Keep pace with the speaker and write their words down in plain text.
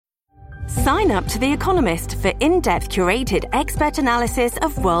Sign up to The Economist for in-depth curated expert analysis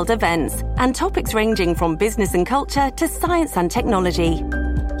of world events and topics ranging from business and culture to science and technology.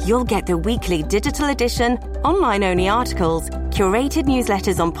 You'll get the weekly digital edition, online-only articles, curated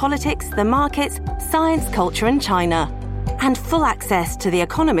newsletters on politics, the markets, science, culture and China, and full access to The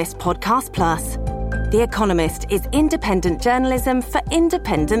Economist Podcast Plus. The Economist is independent journalism for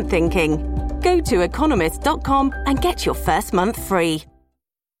independent thinking. Go to economist.com and get your first month free.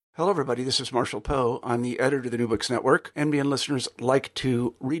 Hello, everybody. This is Marshall Poe. I'm the editor of the New Books Network. NBN listeners like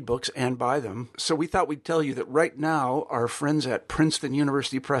to read books and buy them. So we thought we'd tell you that right now, our friends at Princeton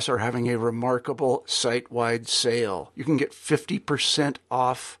University Press are having a remarkable site-wide sale. You can get 50%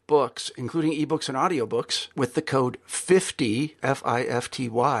 off books, including ebooks and audiobooks, with the code 50,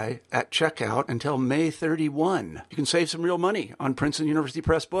 F-I-F-T-Y, at checkout until May 31. You can save some real money on Princeton University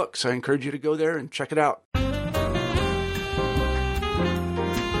Press books. I encourage you to go there and check it out.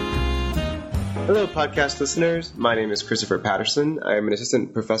 Hello, podcast listeners. My name is Christopher Patterson. I am an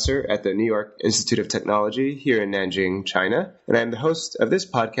assistant professor at the New York Institute of Technology here in Nanjing, China, and I am the host of this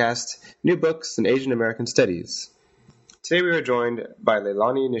podcast, New Books in Asian American Studies. Today we are joined by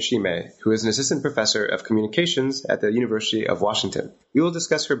Leilani Nishime, who is an assistant professor of communications at the University of Washington. We will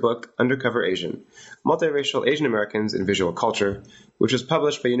discuss her book, Undercover Asian, Multiracial Asian Americans in Visual Culture, which was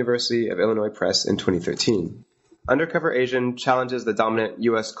published by University of Illinois Press in 2013. Undercover Asian challenges the dominant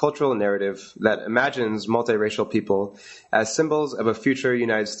U.S. cultural narrative that imagines multiracial people as symbols of a future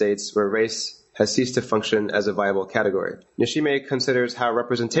United States where race has ceased to function as a viable category. Nishime considers how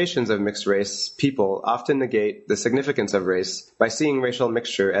representations of mixed-race people often negate the significance of race by seeing racial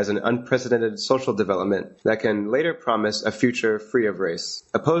mixture as an unprecedented social development that can later promise a future free of race.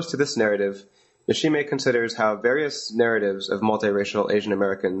 Opposed to this narrative, Nishime considers how various narratives of multiracial Asian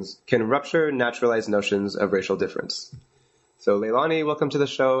Americans can rupture naturalized notions of racial difference. So, Leilani, welcome to the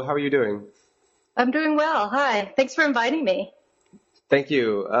show. How are you doing? I'm doing well. Hi. Thanks for inviting me. Thank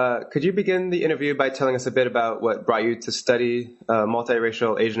you. Could you begin the interview by telling us a bit about what brought you to study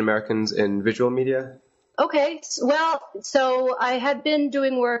multiracial Asian Americans in visual media? Okay. Well, so I had been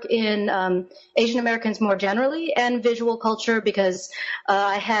doing work in Asian Americans more generally and visual culture because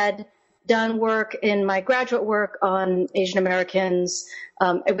I had done work in my graduate work on Asian Americans.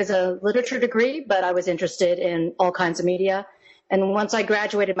 It was a literature degree, but I was interested in all kinds of media. And once I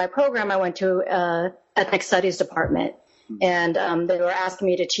graduated my program, I went to ethnic studies department. And they were asking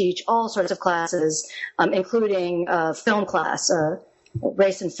me to teach all sorts of classes, including film class,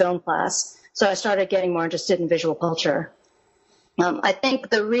 race and film class. So I started getting more interested in visual culture. I think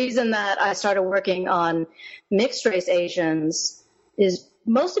the reason that I started working on mixed race Asians is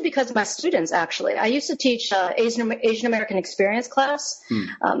mostly because of my students, actually. I used to teach Asian American experience class.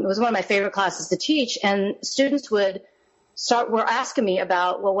 It was one of my favorite classes to teach, and students were asking me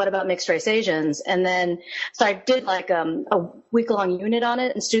about, well, what about mixed race Asians? And then, so I did like a week-long unit on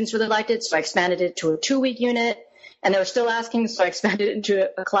it, and students really liked it, so I expanded it to a 2-week unit, and they were still asking, so I expanded it into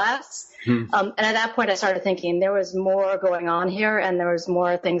a class. And at that point, I started thinking there was more going on here, and there was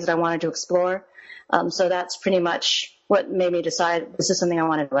more things that I wanted to explore. So that's pretty much what made me decide this is something I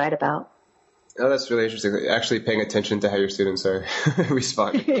wanted to write about. Oh, that's really interesting. Actually paying attention to how your students are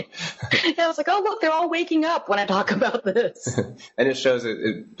responding. Yeah, I was like, oh, look, they're all waking up when I talk about this. And it shows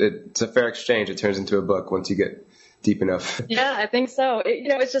it's a fair exchange. It turns into a book once you get deep enough. Yeah, I think so.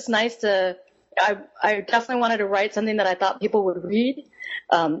 It's just nice to I definitely wanted to write something that I thought people would read.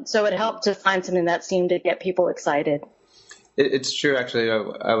 So it helped to find something that seemed to get people excited. It's true, actually.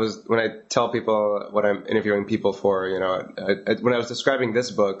 When I tell people what I'm interviewing people for, when I was describing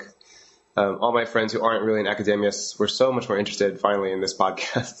this book, all my friends who aren't really in academia were so much more interested finally in this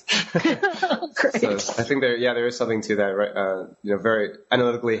podcast. Great. So I think there is something to that, right? Very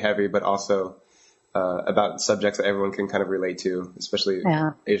analytically heavy, but also about subjects that everyone can kind of relate to, especially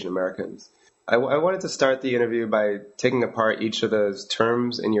Asian Americans. I wanted to start the interview by taking apart each of those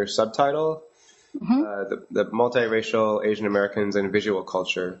terms in your subtitle. The multiracial Asian Americans and visual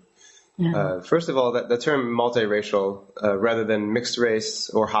culture. First of all, the term multiracial, rather than mixed race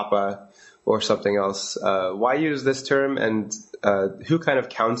or Hapa or something else, why use this term, and who kind of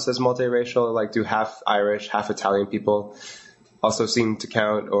counts as multiracial? Like, do half Irish, half Italian people also seem to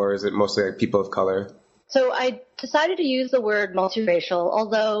count, or is it mostly like people of color? So I decided to use the word multiracial,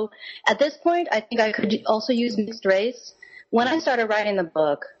 although at this point I think I could also use mixed race. When I started writing the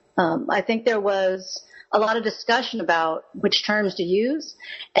book, I think there was a lot of discussion about which terms to use.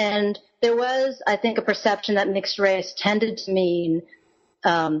 And there was, I think, a perception that mixed race tended to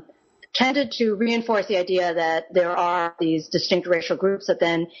reinforce the idea that there are these distinct racial groups that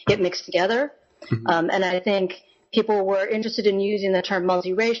then get mixed together. And I think people were interested in using the term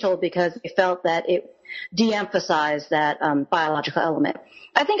multiracial because they felt that it de-emphasized that biological element.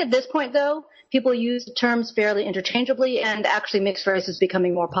 I think at this point, though, people use the terms fairly interchangeably, and actually mixed race is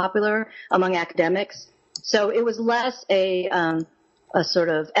becoming more popular among academics. So it was less a sort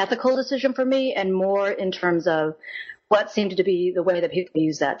of ethical decision for me and more in terms of what seemed to be the way that people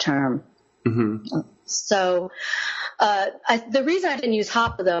use that term. Mm-hmm. So the reason I didn't use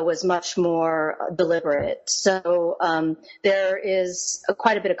Hapa, though, was much more deliberate. So there is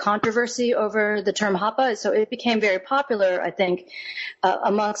quite a bit of controversy over the term Hapa. So it became very popular, I think,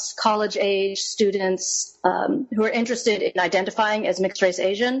 amongst college-age students who are interested in identifying as mixed-race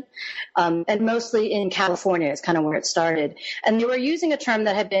Asian, and mostly in California is kind of where it started. And they were using a term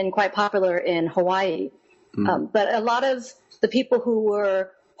that had been quite popular in Hawaii. But a lot of the people who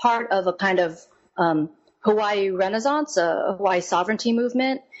were part of a kind of Hawaii Renaissance, a Hawaii sovereignty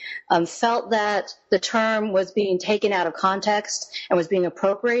movement, felt that the term was being taken out of context and was being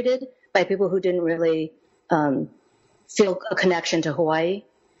appropriated by people who didn't really feel a connection to Hawaii.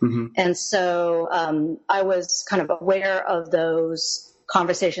 Mm-hmm. And so I was kind of aware of those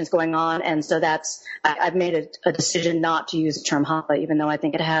conversations going on, and so I've made a decision not to use the term Hapa, even though I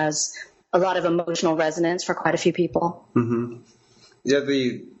think it has a lot of emotional resonance for quite a few people. Mm-hmm. Yeah,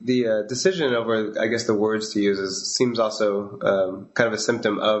 the decision over, I guess, the words to use seems also kind of a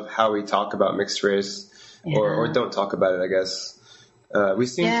symptom of how we talk about mixed race, or don't talk about it, I guess. We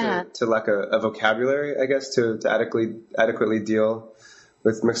seem to lack a vocabulary, I guess, to adequately deal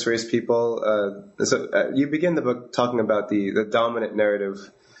with mixed race people. So you begin the book talking about the dominant narrative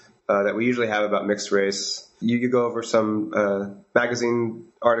that we usually have about mixed race. You go over some magazine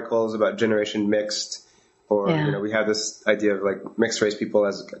articles about Generation Mixed. Or, we have this idea of like mixed race people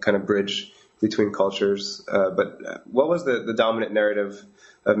as a kind of bridge between cultures. But what was the dominant narrative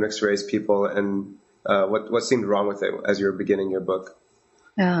of mixed race people, and what seemed wrong with it as you were beginning your book?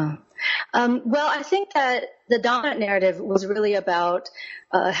 Well, I think that the dominant narrative was really about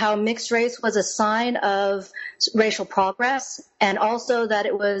how mixed race was a sign of racial progress, and also that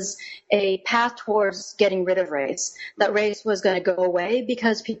it was a path towards getting rid of race, that race was going to go away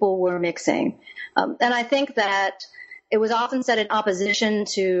because people were mixing. And I think that it was often said in opposition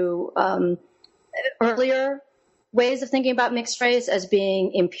to earlier ways of thinking about mixed race as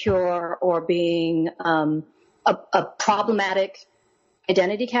being impure or being a problematic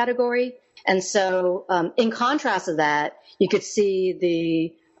identity category. And so in contrast to that, you could see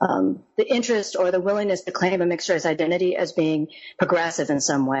the interest or the willingness to claim a mixed race identity as being progressive in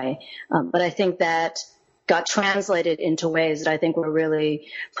some way. But I think that got translated into ways that I think were really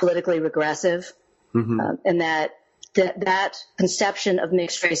politically regressive. Mm-hmm. And that conception of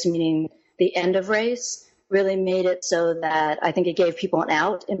mixed race meaning the end of race really made it so that I think it gave people an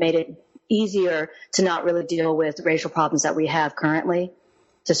out. It made it easier to not really deal with racial problems that we have currently,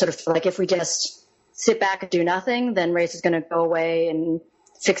 to sort of feel like if we just sit back and do nothing, then race is going to go away and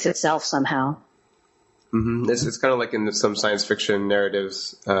fix itself somehow. Mm-hmm. It's kind of like in some science fiction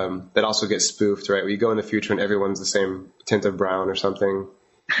narratives that also get spoofed, right? Where you go in the future and everyone's the same tint of brown or something.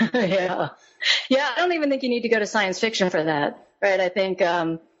 Yeah, I don't even think you need to go to science fiction for that, right? I think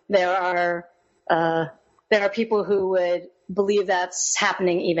there are people who would believe that's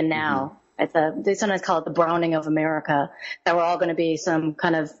happening even now. Mm-hmm. They sometimes call it the browning of America, that we're all going to be some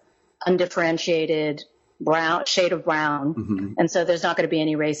kind of undifferentiated shade of brown. Mm-hmm. And so there's not going to be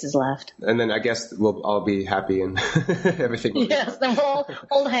any races left. And then I guess we'll all be happy and everything. Yes, then we'll all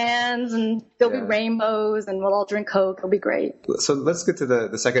hold hands and there'll be rainbows and we'll all drink Coke. It'll be great. So let's get to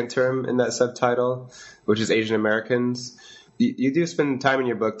the second term in that subtitle, which is Asian Americans. You do spend time in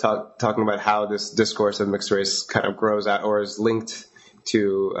your book talking about how this discourse of mixed race kind of grows out or is linked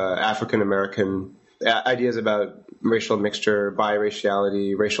to African American ideas about racial mixture,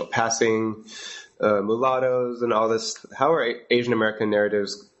 biraciality, racial passing, mulattoes, and all this. How are Asian American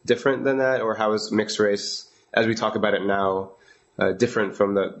narratives different than that, or how is mixed race, as we talk about it now, different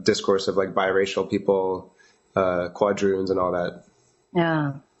from the discourse of like biracial people, quadroons, and all that?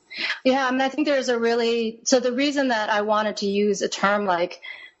 Yeah. I mean, I think there's so the reason that I wanted to use a term like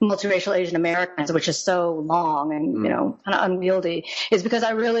multiracial Asian Americans, which is so long and, kind of unwieldy, is because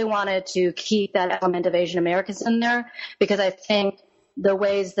I really wanted to keep that element of Asian Americans in there, because I think the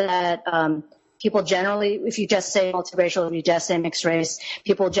ways that people generally, if you just say multiracial, if you just say mixed race,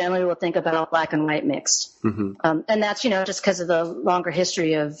 people generally will think about black and white mixed. Mm-hmm. And that's, just because of the longer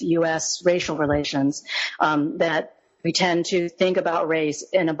history of U.S. racial relations, that we tend to think about race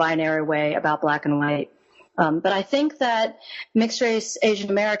in a binary way about black and white. But I think that mixed race Asian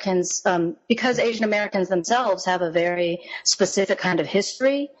Americans, because Asian Americans themselves have a very specific kind of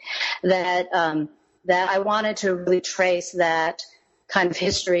history, that that I wanted to really trace that kind of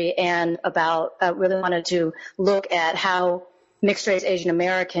history and really wanted to look at how mixed race Asian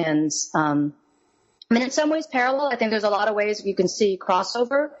Americans, in some ways parallel. I think there's a lot of ways you can see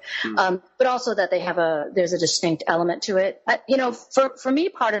crossover, but also that there's a distinct element to it. For me,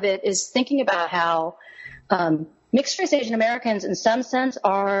 part of it is thinking about how mixed race Asian Americans, in some sense,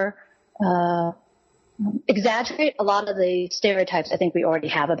 exaggerate a lot of the stereotypes I think we already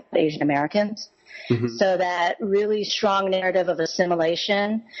have about Asian Americans. Mm-hmm. So that really strong narrative of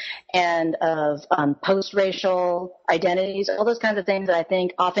assimilation and of post-racial identities, all those kinds of things that I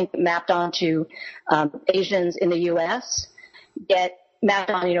think often get mapped onto Asians in the U.S. get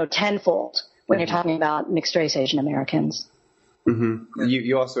mapped on, tenfold when you're talking about mixed-race Asian Americans. Mm-hmm.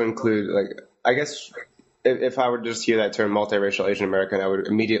 You also include, I guess, if I were to just hear that term multiracial Asian American, I would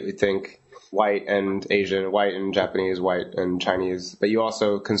immediately think white and Asian, white and Japanese, white and Chinese. But you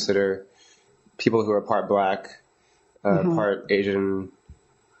also consider people who are part black, part Asian,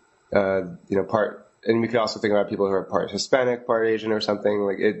 part, and we could also think about people who are part Hispanic, part Asian or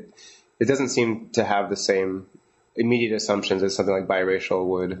something. It doesn't seem to have the same immediate assumptions as something like biracial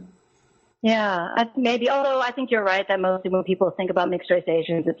would. Yeah, maybe, although I think you're right that mostly when people think about mixed race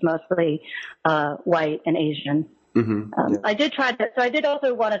Asians, it's mostly white and Asian. Mm-hmm. I did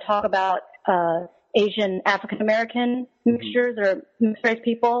also want to talk about Asian African American mixtures or mixed race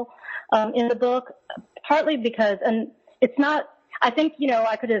people in the book, partly because, and it's not, I think,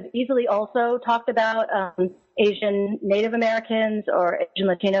 I could have easily also talked about Asian Native Americans or Asian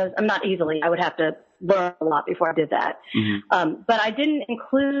Latinos. I'm not easily, I would have to learn a lot before I did that. Mm-hmm. But I didn't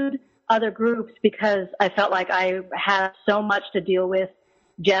include other groups because I felt like I had so much to deal with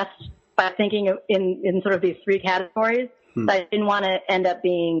just by thinking in sort of these three categories. Mm-hmm. That I didn't want to end up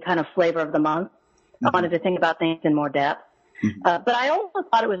being kind of flavor of the month. Mm-hmm. I wanted to think about things in more depth. Mm-hmm. But I also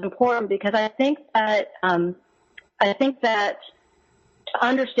thought it was important because I think that to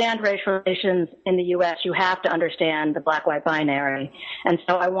understand racial relations in the U.S., you have to understand the black-white binary. And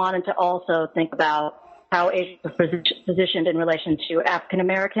so I wanted to also think about how Asians are positioned in relation to African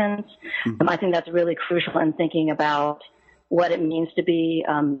Americans. Mm-hmm. I think that's really crucial in thinking about what it means to be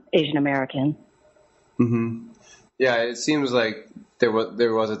Asian American. Mm-hmm. Yeah, it seems like there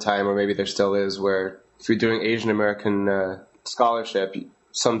was a time, or maybe there still is, where if you're doing Asian American scholarship,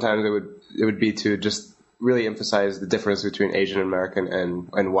 sometimes it would be to just really emphasize the difference between Asian American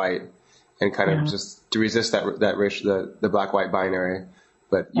and white, and kind of just to resist that racial the black-white binary.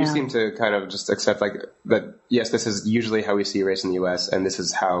 But you seem to kind of just accept that, yes, this is usually how we see race in the U.S., and this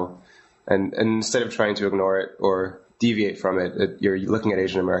is how, and instead of trying to ignore it or deviate from it, you're looking at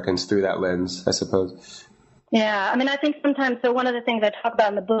Asian Americans through that lens, I suppose. Yeah, I think sometimes, so one of the things I talk about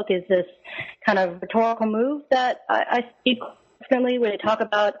in the book is this kind of rhetorical move that I speak frequently when they talk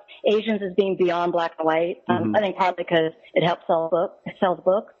about Asians as being beyond black and white. I think partly because it helps sell books. It sells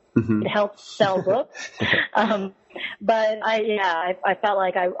books. Mm-hmm. It helps sell books. But I felt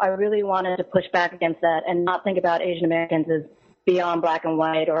like I really wanted to push back against that and not think about Asian Americans as beyond black and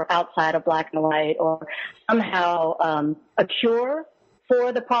white or outside of black and white or somehow a cure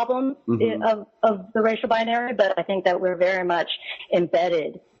for the problems of the racial binary. But I think that we're very much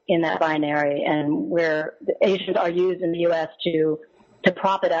embedded in that binary, and where the Asians are used in the U.S. to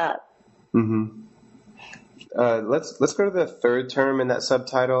prop it up. Mm-hmm. Let's go to the third term in that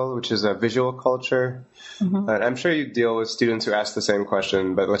subtitle, which is visual culture. Mm-hmm. I'm sure you deal with students who ask the same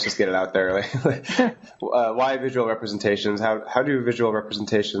question, but let's just get it out there. Why visual representations? How do visual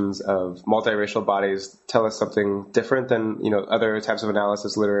representations of multiracial bodies tell us something different than other types of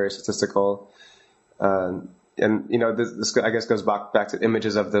analysis, literary, statistical? This I guess goes back to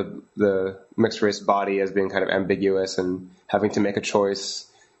images of the mixed race body as being kind of ambiguous and having to make a choice,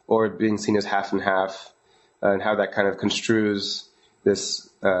 or being seen as half and half. And how that kind of construes this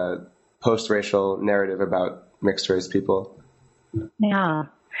post-racial narrative about mixed-race people. Yeah.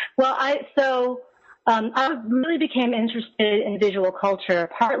 Well, I really became interested in visual culture,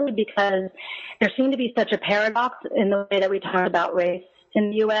 partly because there seemed to be such a paradox in the way that we talk about race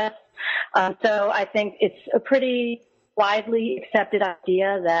in the U.S. So I think it's a pretty widely accepted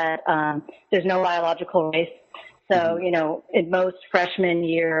idea that there's no biological race. So, in most freshman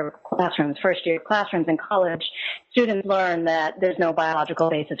year classrooms, first year classrooms in college, students learn that there's no biological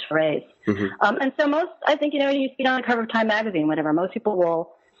basis for race. Mm-hmm. And so I think, you see it on the cover of Time magazine, whatever, most people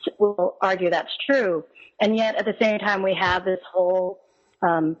will argue that's true. And yet at the same time, we have this whole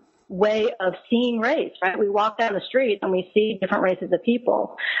way of seeing race, right? We walk down the street and we see different races of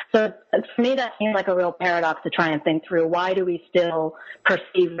people, So for me, that seems like a real paradox to try and think through. Why do we still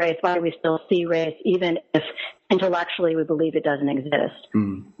perceive race? Why do we still see race, even if intellectually we believe it doesn't exist?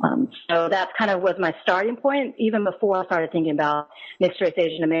 So that kind of was my starting point, even before I started thinking about mixed race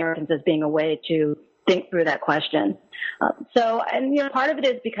Asian Americans as being a way to think through that question. Part of it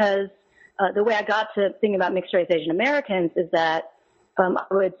is because the way I got to thinking about mixed race Asian Americans is that I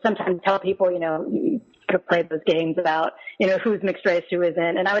would sometimes tell people, you sort of play those games about, who's mixed race, who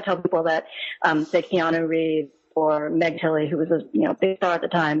isn't. And I would tell people that, say, Keanu Reeves or Meg Tilly, who was a big star at the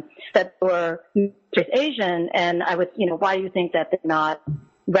time, that were mixed race Asian. And I would, why do you think that they're not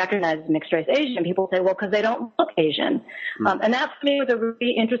recognized as mixed race Asian? People say, well, because they don't look Asian. And that for me was a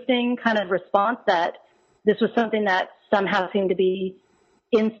really interesting kind of response, that this was something that somehow seemed to be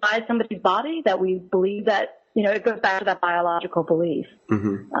inside somebody's body, that we believe that, it goes back to that biological belief.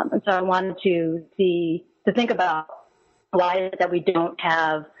 And so I wanted to think about why is it that we don't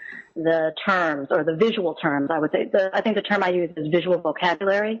have the terms or the visual terms, I would say. I think the term I use is visual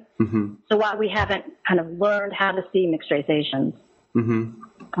vocabulary. So why we haven't kind of learned how to see mixed race Asians.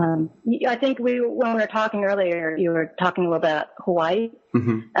 I think when we were talking earlier, you were talking a little about Hawaii,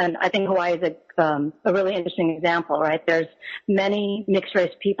 and I think Hawaii is a really interesting example, right? There's many mixed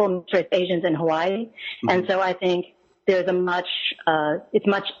race people, mixed race Asians in Hawaii, and so I think there's they're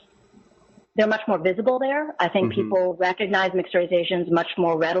much more visible there. I think people recognize mixed race Asians much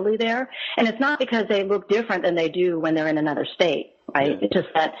more readily there, and it's not because they look different than they do when they're in another state, right? It's just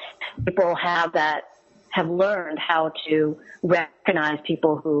that people have learned how to recognize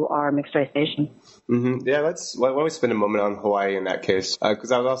people who are mixed race Asian. Yeah, why don't we spend a moment on Hawaii in that case?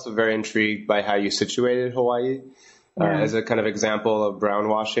 Because I was also very intrigued by how you situated Hawaii as a kind of example of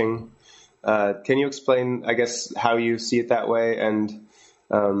brownwashing. Can you explain, I guess, how you see it that way, and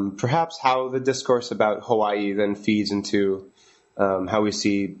perhaps how the discourse about Hawaii then feeds into how we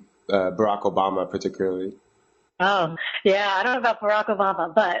see Barack Obama particularly? Oh, yeah, I don't know about Barack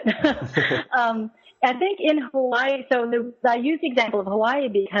Obama, but I think in Hawaii, I use the example of Hawaii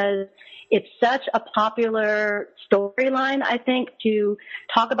because it's such a popular storyline, I think, to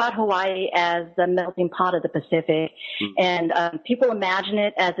talk about Hawaii as the melting pot of the Pacific. And people imagine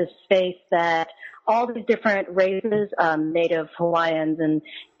it as a space that all these different races, Native Hawaiians and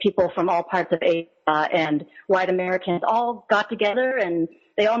people from all parts of Asia and white Americans all got together, and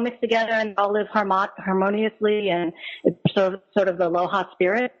they all mix together and all live harmoniously, and it's sort of the aloha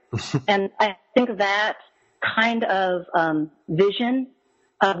spirit. And I think that kind of vision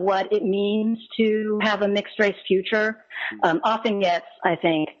of what it means to have a mixed race future often gets, I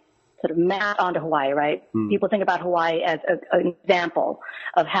think, sort of mapped onto Hawaii, right? People think about Hawaii as an example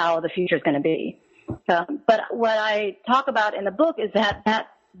of how the future is going to be. But what I talk about in the book is that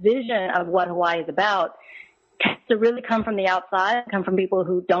vision of what Hawaii is about to really come from the outside, come from people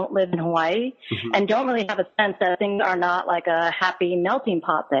who don't live in Hawaii and don't really have a sense that things are not like a happy melting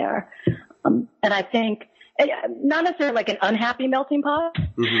pot there. And I think, not necessarily like an unhappy melting pot,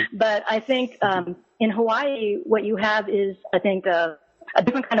 but I think in Hawaii, what you have is, I think, a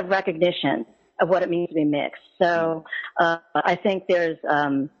different kind of recognition of what it means to be mixed. So I think there's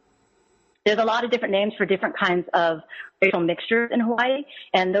a lot of different names for different kinds of racial mixtures in Hawaii,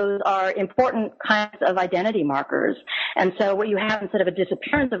 and those are important kinds of identity markers. And so what you have instead of a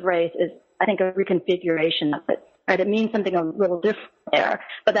disappearance of race is, I think, a reconfiguration of it. Right? It means something a little different there,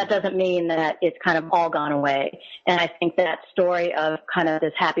 but that doesn't mean that it's kind of all gone away. And I think that story of kind of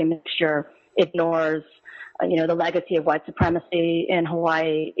this happy mixture ignores the legacy of white supremacy in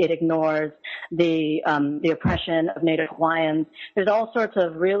Hawaii. It ignores the oppression of Native Hawaiians. There's all sorts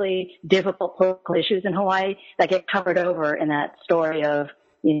of really difficult political issues in Hawaii that get covered over in that story of,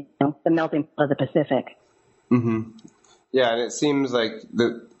 the melting pot of the Pacific. Yeah, and it seems like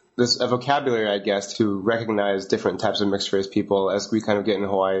this vocabulary, I guess, to recognize different types of mixed race people as we kind of get in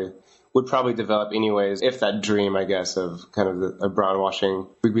Hawaii would probably develop anyways if that dream, I guess, of kind of a brownwashing,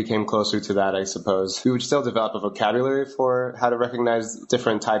 we became closer to that, I suppose. We would still develop a vocabulary for how to recognize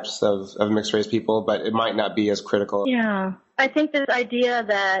different types of mixed race people, but it might not be as critical. Yeah. I think this idea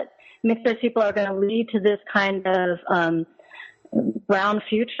that mixed race people are going to lead to this kind of brown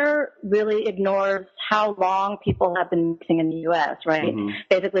future really ignores how long people have been mixing in the U.S., right?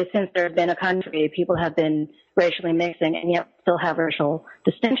 Basically, since there's been a country, people have been racially mixing and yet still have racial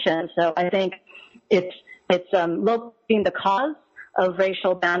distinctions. So I think it's locating the cause of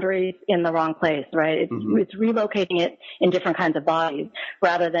racial boundaries in the wrong place, right? It's relocating it in different kinds of bodies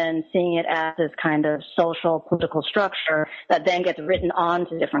rather than seeing it as this kind of social, political structure that then gets written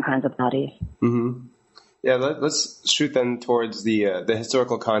onto different kinds of bodies. Yeah, let's shoot then towards the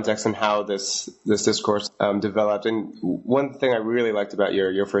historical context and how this discourse developed. And one thing I really liked about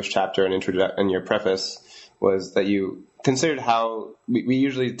your first chapter and your preface was that you considered how we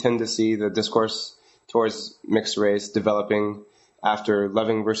usually tend to see the discourse towards mixed race developing after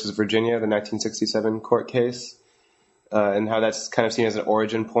Loving versus Virginia, the 1967 court case, and how that's kind of seen as an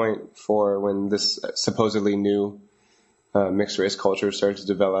origin point for when this supposedly new mixed race culture started to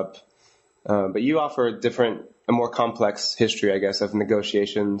develop. But you offer a more complex history, I guess, of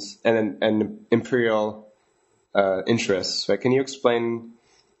negotiations and imperial interests. Right? Can you explain,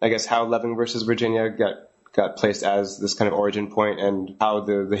 I guess, how Loving versus Virginia got placed as this kind of origin point, and how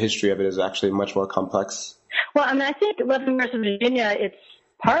the history of it is actually much more complex? Well, I mean, I think Loving versus Virginia, it's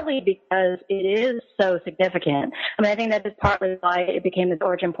partly because it is so significant. I mean, I think that is partly why it became this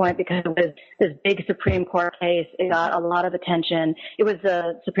origin point, because it was this big Supreme Court case. It got a lot of attention. It was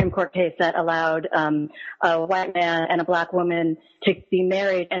a Supreme Court case that allowed a white man and a black woman to be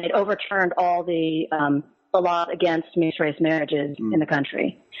married, and it overturned all the laws against mixed-race marriages in the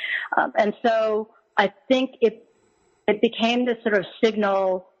country. And so I think it became this sort of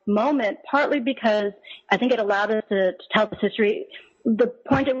signal moment, partly because I think it allowed us to tell this history. The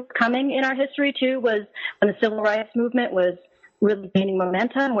point it was coming in our history, too, was when the civil rights movement was really gaining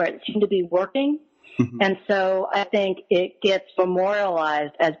momentum, where it seemed to be working. Mm-hmm. And so I think it gets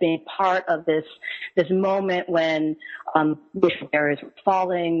memorialized as being part of this moment when racial barriers were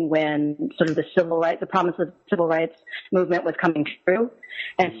falling, when sort of the promise of the civil rights movement was coming true.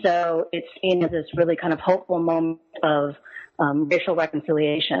 And so it's seen as this really kind of hopeful moment of racial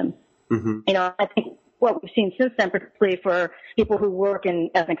reconciliation. Mm-hmm. You know, I think what we've seen since then, particularly for people who work in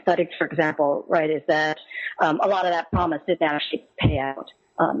ethnic studies, for example, right, is that a lot of that promise didn't actually pay out.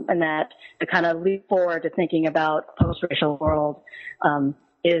 And that the kind of leap forward to thinking about a post-racial world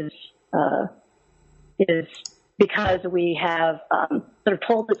is because we have sort of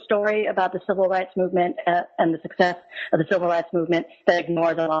told the story about the civil rights movement and the success of the civil rights movement that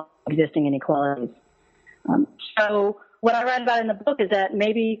ignores a lot of existing inequalities. So what I write about in the book is that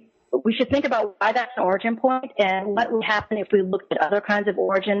maybe we should think about why that's an origin point and what would happen if we looked at other kinds of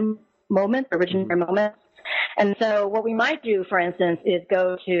origin moments, originary moments. And so what we might do, for instance, is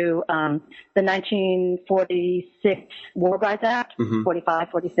go to the 1946 War Rights Act, 45,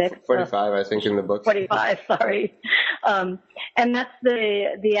 46. 45, I think, in the book. 45, sorry. And that's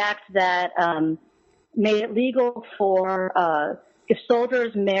the act that made it legal for if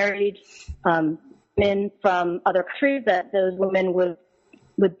soldiers married men from other countries, that those women would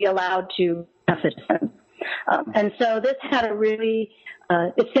be allowed to have citizens. And so this had a really,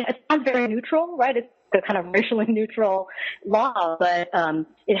 it sounds very neutral, right? It's a kind of racially neutral law, but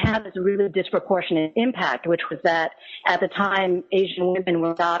it had this really disproportionate impact, which was that at the time, Asian women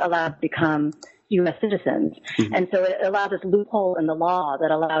were not allowed to become U.S. citizens. Mm-hmm. And so it allowed this loophole in the law that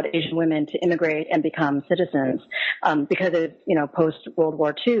allowed Asian women to immigrate and become citizens because it's, post-World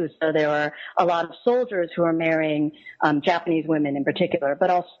War II. So there were a lot of soldiers who were marrying Japanese women in particular, but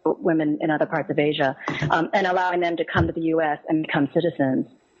also women in other parts of Asia, and allowing them to come to the U.S. and become citizens.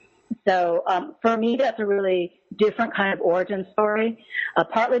 So for me, that's a really different kind of origin story,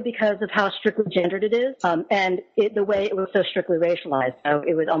 partly because of how strictly gendered it is, and the way it was so strictly racialized. So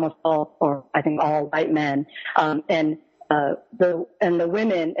it was almost all, or I think all white men, and the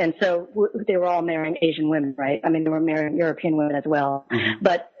women, and so they were all marrying Asian women, right? I mean, they were marrying European women as well. Mm-hmm.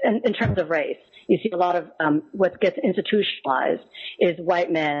 But in terms of race, you see a lot of what gets institutionalized is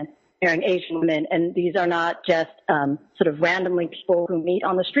white men marrying Asian women, and these are not just sort of randomly people who meet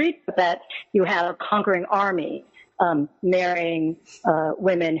on the street, but that you have a conquering army marrying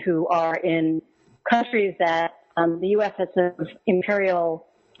women who are in countries that the U.S. has sort of imperial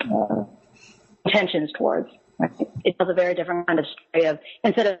intentions towards. Right? It tells a very different kind of story of,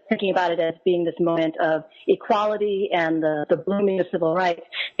 instead of thinking about it as being this moment of equality and the blooming of civil rights,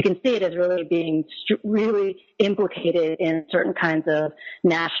 you can see it as really being really implicated in certain kinds of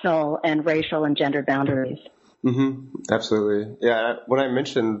national and racial and gender boundaries. Mm-hmm. Absolutely. Yeah. When I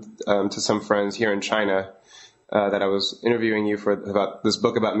mentioned to some friends here in China that I was interviewing you about this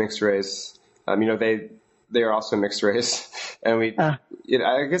book about mixed race, they are also mixed race, and I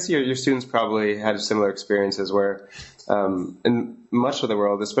guess your students probably had similar experiences where, in much of the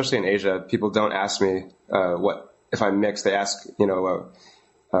world, especially in Asia, people don't ask me what if I'm mixed. They ask,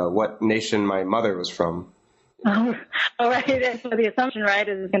 what nation my mother was from, Oh, right. So the assumption, right,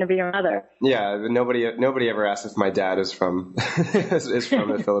 is it's going to be your mother. Yeah, nobody ever asks if my dad is from is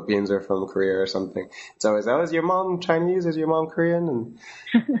from the Philippines or from Korea or something. It's always, oh, is your mom Chinese? Is your mom Korean? And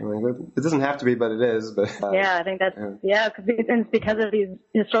I'm like, it doesn't have to be, but it is. But yeah, I think that's it's because of these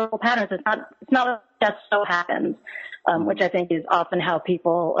historical patterns. It's not that so happens, which I think is often how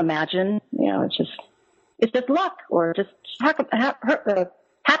people imagine. It's just luck or just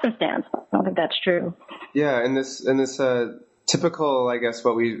happenstance. I don't think that's true. Yeah, and this typical, I guess,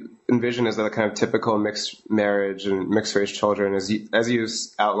 what we envision as a kind of typical mixed marriage and mixed race children, as you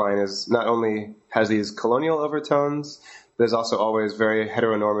outline, is not only has these colonial overtones, but is also always very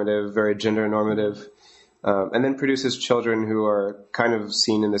heteronormative, very gender normative, and then produces children who are kind of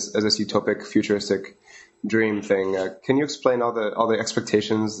seen in this as this utopic, futuristic dream thing. Can you explain all the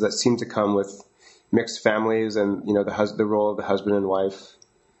expectations that seem to come with mixed families and the role of the husband and wife?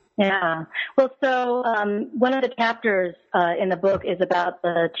 Yeah. Well, so one of the chapters in the book is about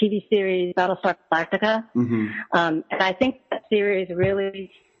the TV series Battlestar Galactica. Mm-hmm. And I think that series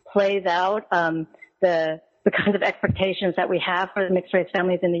really plays out the kinds of expectations that we have for the mixed race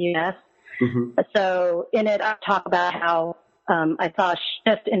families in the U.S. Mm-hmm. So in it, I talk about how I saw a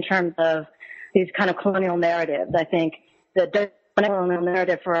shift in terms of these kind of colonial narratives. I think the colonial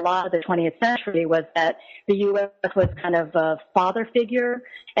narrative for a lot of the 20th century was that the U.S. was kind of a father figure,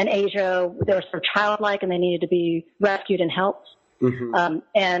 and Asia, they were sort of childlike and they needed to be rescued and helped. Mm-hmm.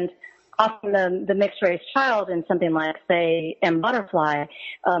 And often the mixed race child in something like, say, M. Butterfly,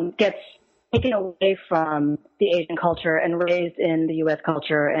 gets taken away from the Asian culture and raised in the U.S.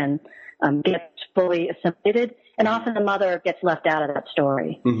 culture and gets fully assimilated. And often the mother gets left out of that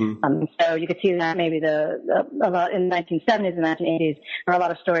story. Mm-hmm. So you could see that maybe a lot in the 1970s and 1980s, there are a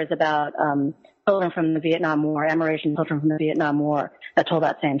lot of stories about children from the Vietnam War, Amerasian children from the Vietnam War that told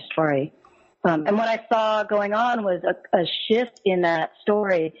that same story. And what I saw going on was a shift in that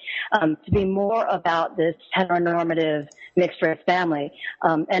story to be more about this heteronormative mixed race family,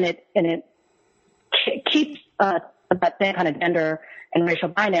 and it keeps that same kind of gender and racial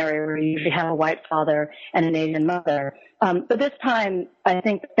binary where you usually have a white father and an Asian mother. But this time, I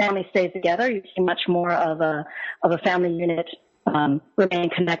think the family stays together. You see much more of a family unit remain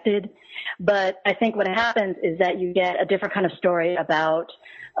connected. But I think what happens is that you get a different kind of story about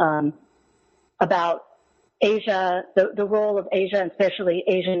Asia, the role of Asia, and especially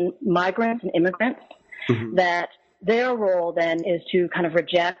Asian migrants and immigrants, mm-hmm. that their role then is to kind of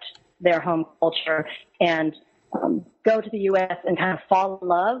reject their home culture and go to the U.S. and kind of fall in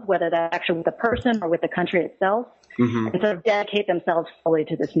love, whether that's actually with the person or with the country itself, mm-hmm. and sort of dedicate themselves fully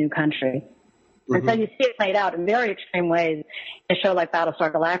to this new country. Mm-hmm. And so you see it played out in very extreme ways in a show like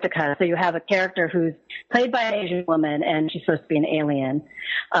Battlestar Galactica. So you have a character who's played by an Asian woman, and she's supposed to be an alien.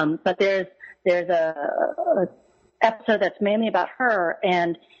 But there's a episode that's mainly about her,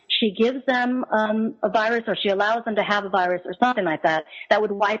 and she gives them a virus, or she allows them to have a virus or something like that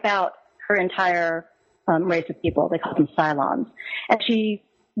would wipe out her entire race of people. They call them Cylons. And she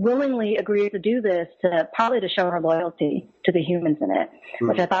willingly agreed to do this partly to show her loyalty to the humans in it,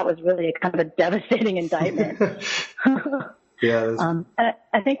 which I thought was really kind of a devastating indictment. Yeah.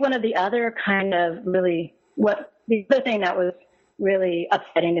 I think one of the other kind of the other thing that was really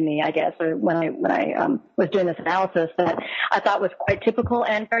upsetting to me, I guess, when I was doing this analysis that I thought was quite typical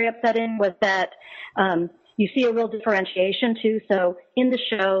and very upsetting was that you see a real differentiation too. So in the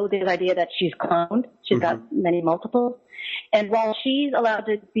show, there's the idea that she's cloned. She's mm-hmm. got many multiples. And while she's allowed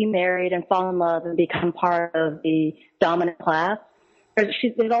to be married and fall in love and become part of the dominant class,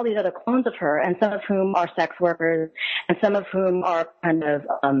 there's all these other clones of her, and some of whom are sex workers, and some of whom are kind of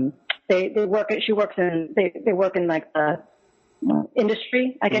they work in like the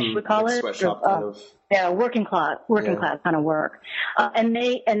industry, I guess you would call it. Sweatshop kind of. Yeah, working class kind of work. And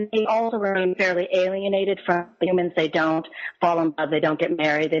they also remain fairly alienated from humans. They don't fall in love. They don't get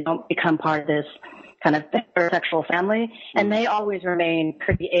married. They don't become part of this kind of heterosexual family. And they always remain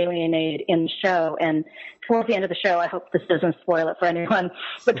pretty alienated in the show. And towards the end of the show, I hope this doesn't spoil it for anyone,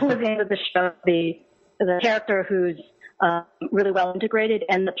 but towards the end of the show, the character who's really well integrated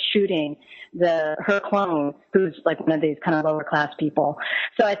ends up shooting her clone, who's like one of these kind of lower class people.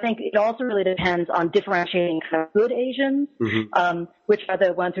 So I think it also really depends on differentiating kind of good Asians, mm-hmm. Which are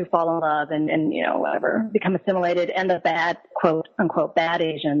the ones who fall in love and whatever, become assimilated, and the bad, quote unquote, bad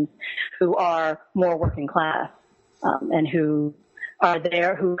Asians who are more working class, and who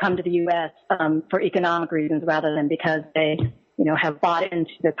come to the U.S. For economic reasons rather than because they have bought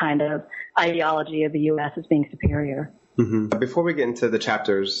into the kind of ideology of the U.S. as being superior. Mm-hmm. Before we get into the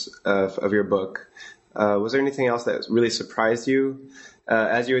chapters of your book, Was there anything else that really surprised you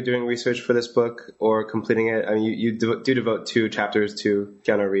as you were doing research for this book or completing it? I mean, you do devote 2 chapters to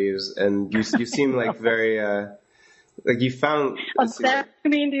Keanu Reeves, and you seem like very like you found obsessed. I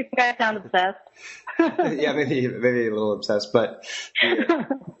mean, do you think I sound obsessed? Yeah, maybe a little obsessed. But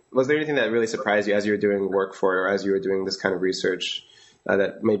was there anything that really surprised you as you were doing work for it, or as you were doing this kind of research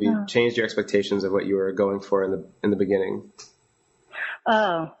that maybe changed your expectations of what you were going for in the beginning?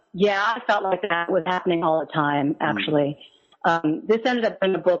 Oh, yeah, I felt like that was happening all the time, actually. This ended up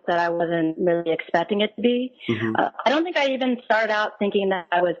being a book that I wasn't really expecting it to be. I don't think I even started out thinking that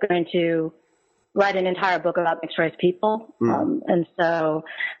I was going to write an entire book about mixed race people. And so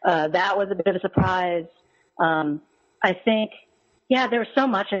that was a bit of a surprise. I think, yeah, there was so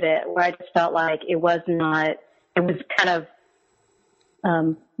much of it where I just felt like it was kind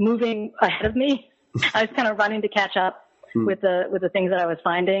of moving ahead of me. I was kind of running to catch up with the things that I was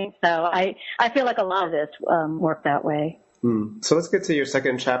finding. So I feel like a lot of this worked that way. So let's get to your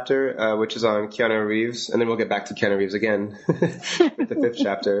second chapter, which is on Keanu Reeves, and then we'll get back to Keanu Reeves again with the 5th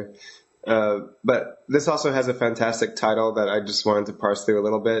chapter. But this also has a fantastic title that I just wanted to parse through a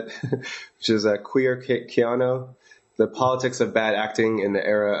little bit, which is Queer Keanu, The Politics of Bad Acting in the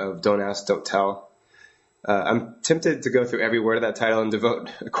Era of Don't Ask, Don't Tell. I'm tempted to go through every word of that title and devote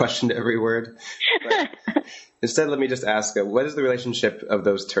a question to every word. But instead, let me just ask, what is the relationship of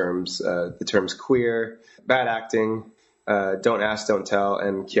those terms, the terms queer, bad acting, Don't Ask, Don't Tell,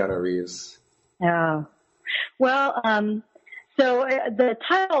 and Keanu Reeves? Yeah. Well, so the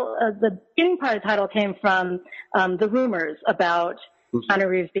title, the beginning part of the title came from the rumors about Keanu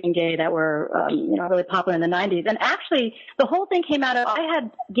Reeves being gay that were, really popular in the 90s. And actually, the whole thing came out of, I had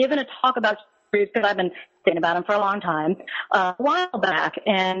given a talk about Keanu Reeves because I've been thinking about him for a long time, a while back.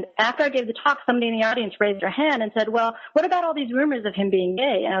 And after I gave the talk, somebody in the audience raised their hand and said, well, what about all these rumors of him being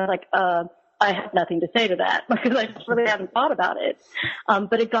gay? And I was like, I have nothing to say to that because I just really haven't thought about it.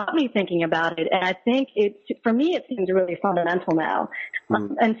 But it got me thinking about it. And I think for me, it seems really fundamental now.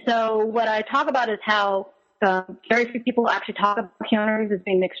 And so what I talk about is how very few people actually talk about Keanu Reeves as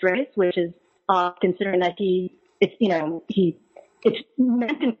being mixed race, which is considering that it's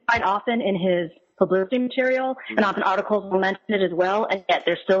mentioned quite often in his publicity material, and often articles will mention it as well, and yet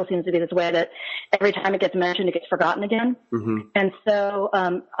there still seems to be this way that every time it gets mentioned, it gets forgotten again. And so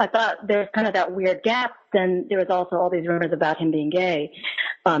I thought there's kind of that weird gap. Then there was also all these rumors about him being gay.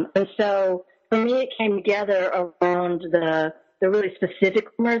 And so for me, it came together around the really specific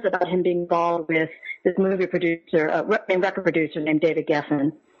rumors about him being involved with this movie producer, record producer named David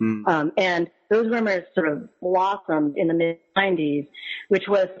Geffen. And those rumors sort of blossomed in the mid-90s, which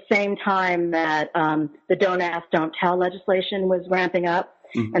was the same time that the Don't Ask, Don't Tell legislation was ramping up.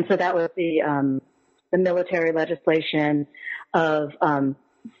 And so that was the military legislation of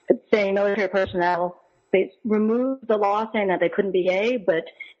saying military personnel, they removed the law saying that they couldn't be gay, but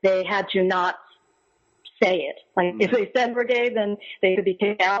they had to not say it. Like if they said we're gay, then they could be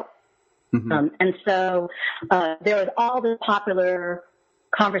kicked out. And so there was all this popular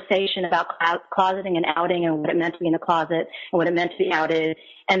conversation about closeting and outing and what it meant to be in the closet and what it meant to be outed.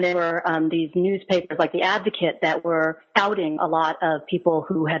 And there were these newspapers like The Advocate that were outing a lot of people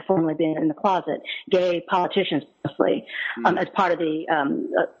who had formerly been in the closet, gay politicians mostly, as part of the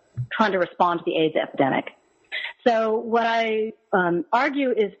trying to respond to the AIDS epidemic. So what I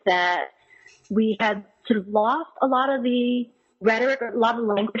argue is that we had sort of lost a lot of the rhetoric, a lot of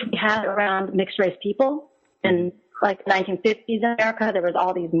the language we had around mixed race people. And like the 1950s in America, there was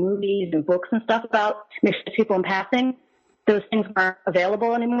all these movies and books and stuff about mixed race people in passing. Those things weren't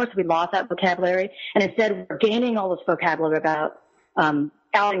available anymore, so we lost that vocabulary. And instead, we're gaining all this vocabulary about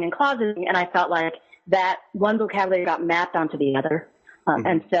outing and closeting, and I felt like that one vocabulary got mapped onto the other.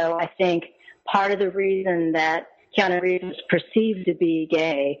 And so I think part of the reason that Keanu Reeves was perceived to be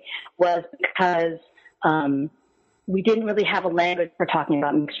gay was because we didn't really have a language for talking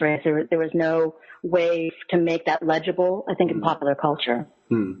about mixed race. There was no way to make that legible, I think, in popular culture.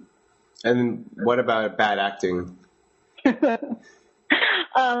 And what about bad acting?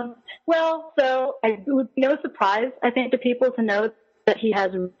 Well, so it would be no surprise, I think, to people to know that he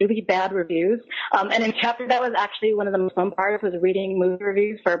has really bad reviews. And in chapter, that was actually one of the most fun parts, was reading movie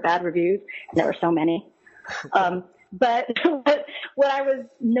reviews for bad reviews. And there were so many. But what I was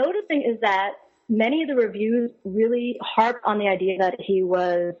noticing is that many of the reviews really harped on the idea that he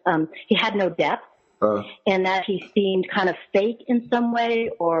had no depth, and that he seemed kind of fake in some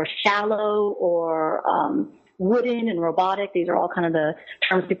way, or shallow, or wooden and robotic. These are all kind of the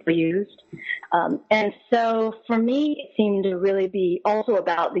terms people used. And so for me, it seemed to really be also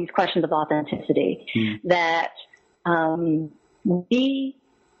about these questions of authenticity, that we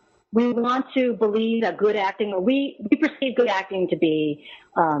we want to believe that good acting, or we perceive good acting to be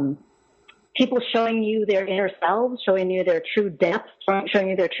people showing you their inner selves, showing you their true depth, showing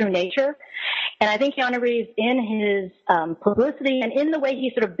you their true nature. And I think Keanu Reeves, in his publicity and in the way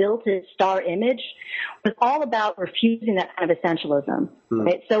he sort of built his star image, was all about refusing that kind of essentialism.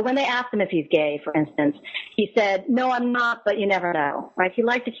 Right? So when they asked him if he's gay, for instance, he said, "No, I'm not, but you never know." Right? He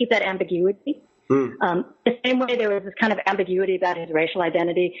liked to keep that ambiguity. The same way there was this kind of ambiguity about his racial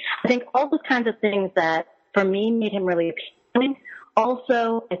identity. I think all those kinds of things that, for me, made him really appealing.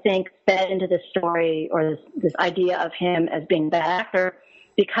 Also, I think, fed into this story, or this idea of him as being a bad actor,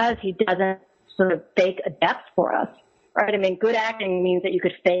 because he doesn't sort of fake a depth for us, right? I mean, good acting means that you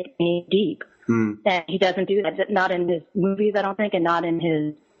could fake being deep. And he doesn't do that, not in his movies, I don't think, and not in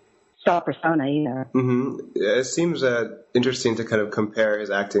his star persona either. It seems interesting to kind of compare his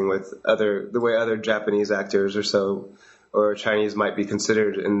acting with the way other Japanese actors or Chinese might be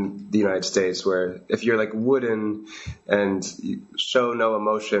considered in the United States, where if you're like wooden and you show no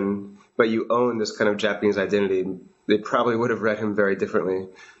emotion, but you own this kind of Japanese identity, they probably would have read him very differently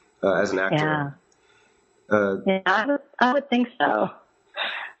as an actor. Yeah, I would think so.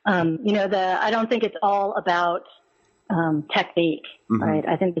 I don't think it's all about technique, right?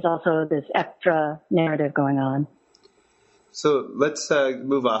 I think there's also this extra narrative going on. So let's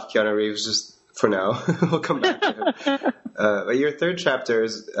move off Keanu Reeves just for now. We'll come back to him. Your third chapter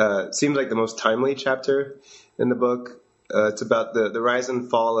seems like the most timely chapter in the book. It's about the rise and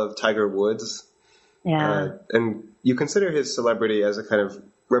fall of Tiger Woods. Yeah. And you consider his celebrity as a kind of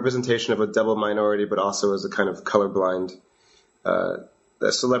representation of a double minority, but also as a kind of colorblind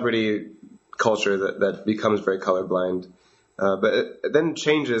a celebrity culture that becomes very colorblind. But it then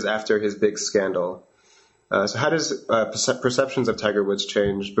changes after his big scandal. So how does perceptions of Tiger Woods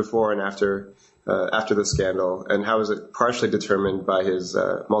change before and after the scandal, and how is it partially determined by his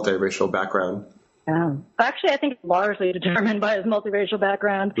multiracial background? Actually, I think it's largely determined by his multiracial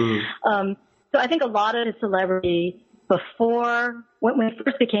background. So I think a lot of his celebrity before, when he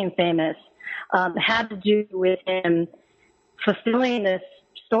first became famous, had to do with him fulfilling this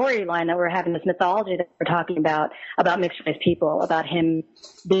storyline that we're having, this mythology that we're talking about mixed race people, about him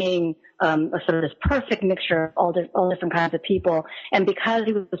being a sort of this perfect mixture of all different kinds of people. And because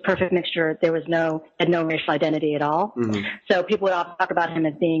he was this perfect mixture, had no racial identity at all. So people would often talk about him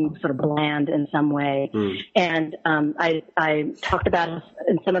as being sort of bland in some way. And I talked about him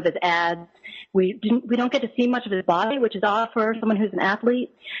in some of his ads. We don't get to see much of his body, which is odd for someone who's an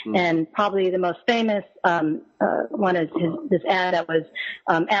athlete. And probably the most famous one is this ad that was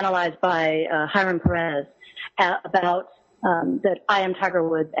analyzed by Hiram Perez about the I Am Tiger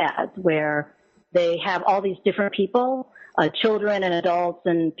Woods ads, where they have all these different people, children and adults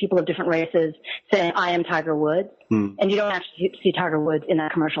and people of different races, saying I am Tiger Woods. And you don't actually see Tiger Woods in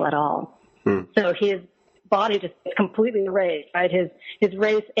that commercial at all. So his body just is completely erased, right? His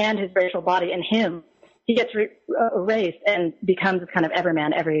race and his racial body and him, he gets erased and becomes kind of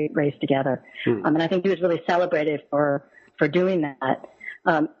everyman, every race together. And I think he was really celebrated for doing that.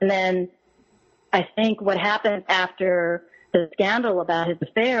 And then I think what happened after the scandal about his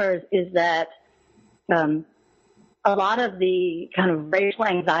affairs is that a lot of the kind of racial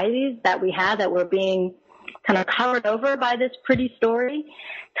anxieties that we had that were being kind of covered over by this pretty story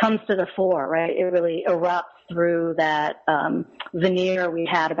comes to the fore, right? It really erupts through that veneer we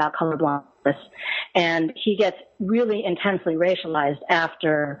had about colorblindness. And he gets really intensely racialized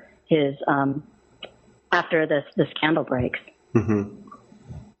after the scandal breaks.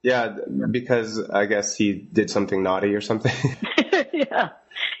 Yeah, because I guess he did something naughty or something.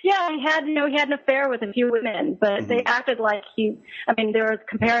 Yeah, he had an affair with a few women, but they acted like there were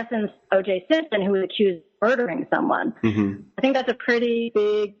comparisons to O.J. Simpson, who was accused of murdering someone. I think that's a pretty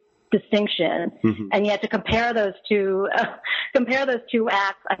big distinction. And yet to compare those two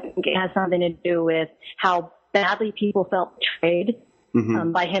acts, I think it has something to do with how badly people felt betrayed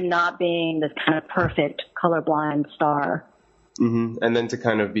by him not being this kind of perfect colorblind star. And then to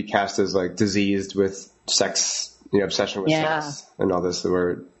kind of be cast as like diseased with sex, obsession with sex and all this,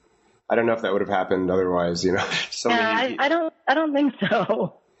 where I don't know if that would have happened otherwise, I don't think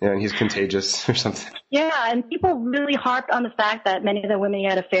so. Yeah, and he's contagious or something. Yeah, and people really harped on the fact that many of the women he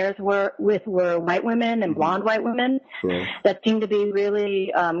had affairs were white women and blonde white women. That seemed to be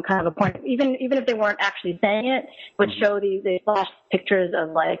really kind of a point, even if they weren't actually saying it, would show they flashed pictures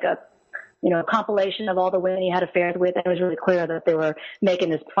of like a compilation of all the women he had affairs with, and it was really clear that they were making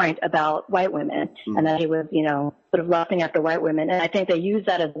this point about white women and that he was, sort of lusting after white women. And I think they used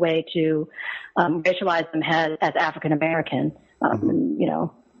that as a way to racialize them as African American,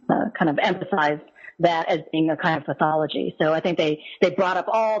 kind of emphasize that as being a kind of pathology. So I think they brought up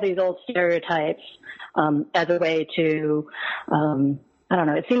all these old stereotypes as a way to, I don't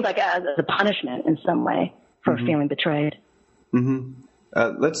know, it seems like as a punishment in some way for feeling betrayed. Mm-hmm.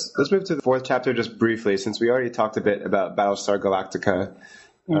 Let's move to the fourth chapter just briefly, since we already talked a bit about Battlestar Galactica.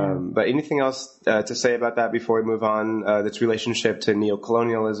 Yeah. But anything else to say about that before we move on? Its relationship to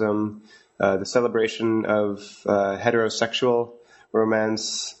neocolonialism, the celebration of heterosexual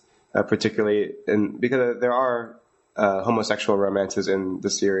romance, particularly, because there are homosexual romances in the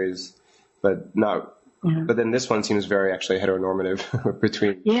series, but not. Yeah. But then this one seems very actually heteronormative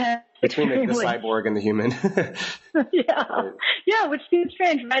between the cyborg and the human. Yeah, which seems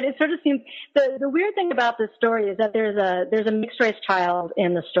strange, right? It sort of seems the weird thing about this story is that there's a mixed race child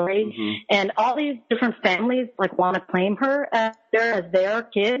in the story, and all these different families like want to claim her as their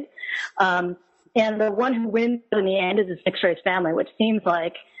kid, and the one who wins in the end is this mixed race family, which seems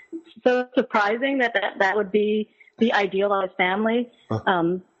like so surprising that would be the idealized family.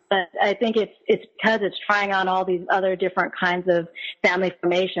 But I think it's because it's trying on all these other different kinds of family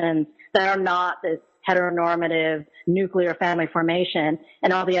formations that are not this heteronormative nuclear family formation,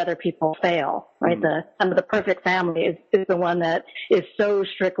 and all the other people fail, right? The perfect family is the one that is so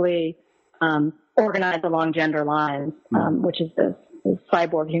strictly organized along gender lines, which is this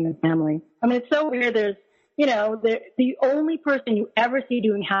cyborg human family. I mean, it's so weird. There's, the only person you ever see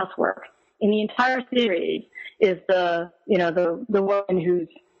doing housework in the entire series is the woman who's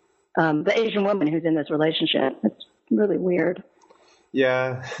the Asian woman who's in this relationship. It's really weird.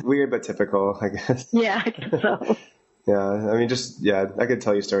 Yeah, weird but typical, I guess. Yeah, I guess so. Yeah, I mean, I could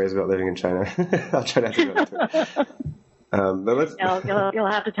tell you stories about living in China. I'll try not to go into it. But let's.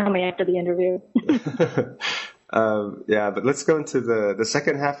 You'll have to tell me after the interview. But let's go into the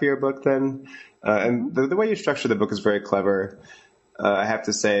second half of your book then. And the way you structure the book is very clever, I have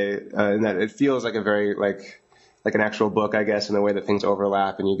to say, in that it feels like a very like an actual book, I guess, in the way that things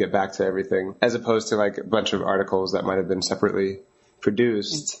overlap and you get back to everything, as opposed to like a bunch of articles that might have been separately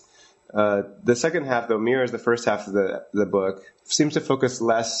produced. The second half, though, mirrors the first half of the book, seems to focus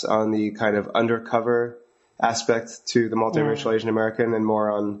less on the kind of undercover aspect to the multiracial Asian American and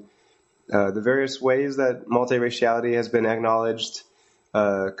more on the various ways that multiraciality has been acknowledged,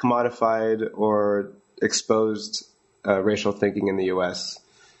 commodified, or exposed racial thinking in the U.S.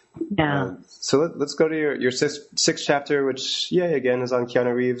 Yeah. So let's go to your sixth chapter, which, again, is on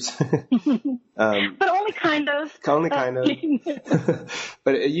Keanu Reeves. But only kind of. Only kind of.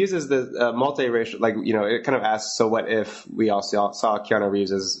 But it uses the multiracial, it kind of asks, so what if we all saw Keanu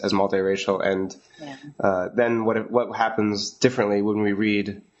Reeves as multiracial? And then what happens differently when we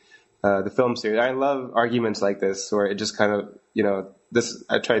read the film series? I love arguments like this, where it just kind of,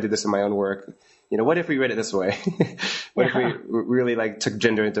 I try to do this in my own work. What if we read it this way? What if we really took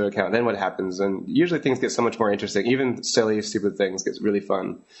gender into account? Then what happens? And usually things get so much more interesting. Even silly, stupid things get really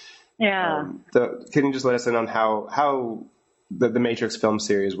fun. Yeah. So can you just let us in on how the Matrix film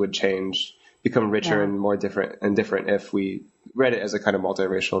series would become richer and more different if we read it as a kind of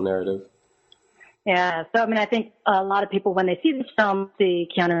multiracial narrative? Yeah. So, I think a lot of people, when they see this film, see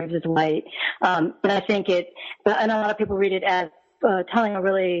Keanu Reeves as white. But I think and a lot of people read it as telling a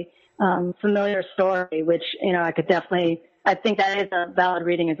really familiar story, which, I think that is a valid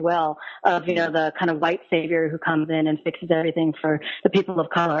reading as well of, the kind of white savior who comes in and fixes everything for the people of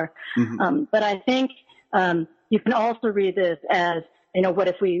color. Mm-hmm. But I think you can also read this as, what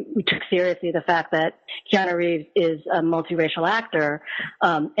if we took seriously the fact that Keanu Reeves is a multiracial actor,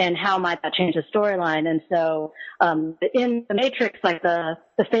 and how might that change the storyline? And so in The Matrix, the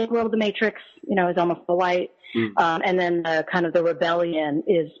fake world of The Matrix, is almost white. And then the rebellion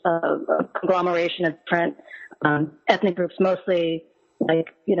is a conglomeration of different ethnic groups, mostly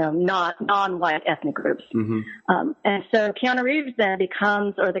not non-white ethnic groups. Mm-hmm. And so Keanu Reeves then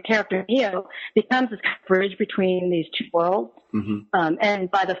the character Neo becomes this kind of bridge between these two worlds. Mm-hmm. And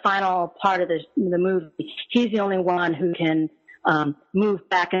by the final part of the movie, he's the only one who can move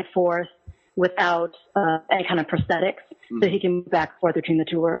back and forth without any kind of prosthetics. So he can move back and forth between the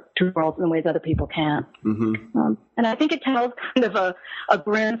two worlds in ways other people can't. Mm-hmm. And I think it tells kind of a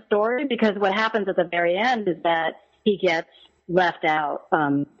grim story, because what happens at the very end is that he gets left out.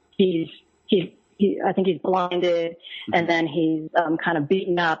 I think he's blinded, and then he's kind of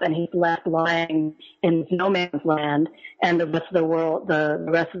beaten up, and he's left lying in no man's land, and the rest of the world, the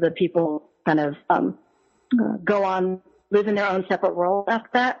rest of the people kind of go on, live in their own separate world after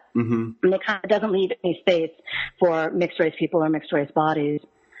that. Mm-hmm. And it kind of doesn't leave any space for mixed race people or mixed race bodies.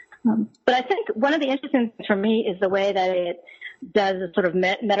 But I think one of the interesting things for me is the way that it does a sort of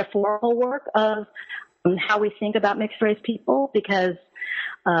metaphorical work of how we think about mixed race people, because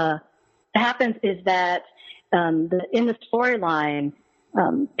happens is that in the storyline,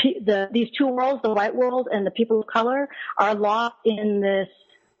 these two worlds, the white world and the people of color, are lost in this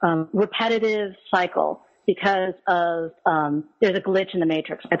repetitive cycle because of there's a glitch in the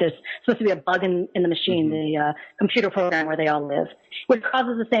matrix. Right? There's supposed to be a bug in the machine, the computer program where they all live, which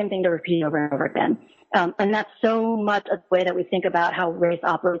causes the same thing to repeat over and over again. And that's so much a way that we think about how race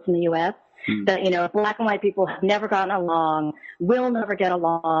operates in the U.S. That, black and white people have never gotten along, will never get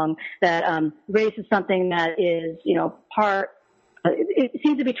along, that race is something that is, it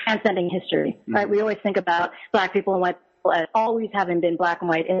seems to be transcending history, right? We always think about black people and white people as always having been black and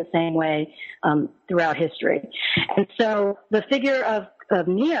white in the same way throughout history. And so the figure of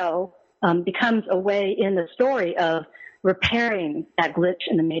Neo becomes a way in the story of repairing that glitch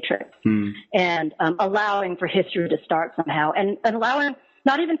in the matrix and allowing for history to start somehow, and allowing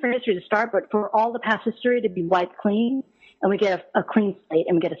not even for history to start, but for all the past history to be wiped clean, and we get a clean slate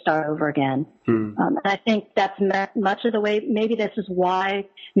and we get to start over again. And I think that's much of the way, maybe this is why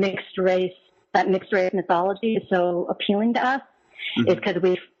mixed race mythology is so appealing to us, is because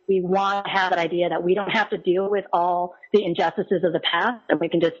we want to have that idea that we don't have to deal with all the injustices of the past, and we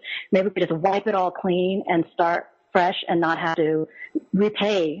can just wipe it all clean and start fresh and not have to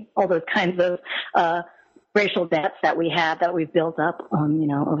repay all those kinds of racial debts that we've built up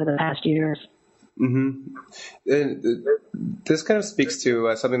over the past years. This kind of speaks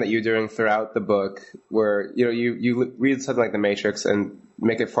to something that you're doing throughout the book, where you read something like The Matrix and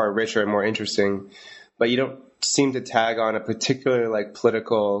make it far richer and more interesting, but you don't seem to tag on a particular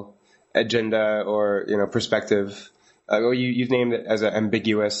political agenda or perspective. Or you've named it as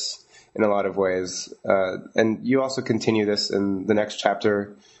ambiguous in a lot of ways, and you also continue this in the next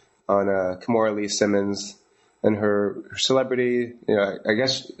chapter on Kimora Lee Simmons and her celebrity. I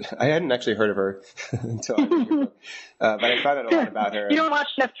guess I hadn't actually heard of her until I read your book, but I found out a lot about her. You don't watch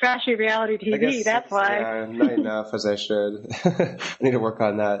enough trashy reality TV, that's why. Yeah, not enough as I should. I need to work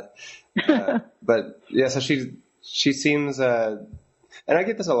on that. But yeah, so she seems, and I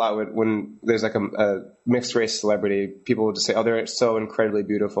get this a lot when there's a mixed race celebrity. People will just say, "Oh, they're so incredibly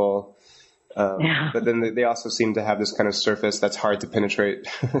beautiful." But then they also seem to have this kind of surface that's hard to penetrate,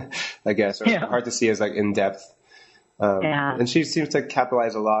 I guess, or hard to see as in depth. And she seems to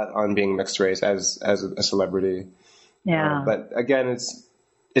capitalize a lot on being mixed race as a celebrity. But again,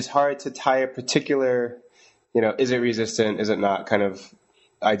 it's hard to tie a particular, is it resistant, is it not, kind of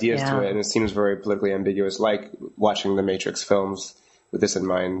ideas to it, and it seems very politically ambiguous, like watching the Matrix films with this in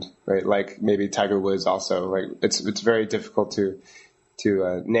mind, right? Like maybe Tiger Woods also, right? It's very difficult to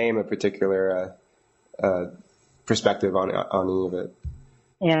name a particular perspective on any of it.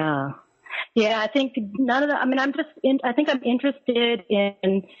 I think none of that. I mean, I think I'm interested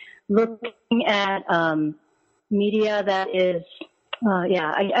in looking at media that is,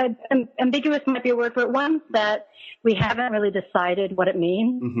 ambiguous might be a word for it. One that we haven't really decided what it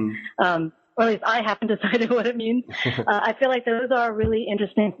means. Or at least I haven't decided what it means. I feel like those are really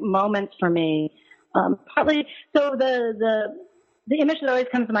interesting moments for me. Partly, so the image that always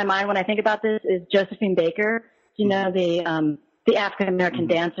comes to my mind when I think about this is Josephine Baker. The African American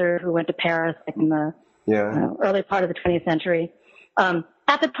dancer who went to Paris in the early part of the 20th century.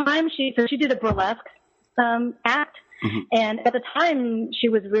 At the time, she did a burlesque act, and at the time she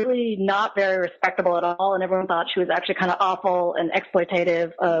was really not very respectable at all, and everyone thought she was actually kind of awful and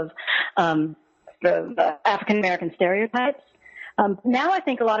exploitative of the African American stereotypes. Now I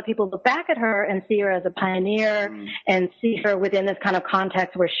think a lot of people look back at her and see her as a pioneer and see her within this kind of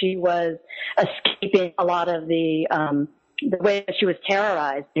context where she was escaping a lot of the way that she was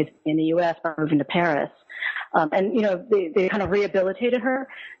terrorized in the U.S. by moving to Paris. And they kind of rehabilitated her.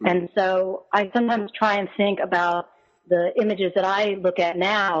 And so I sometimes try and think about the images that I look at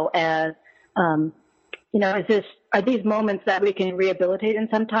now as, are these moments that we can rehabilitate in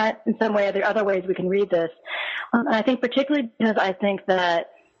some way? Are there other ways we can read this? And I think particularly because I think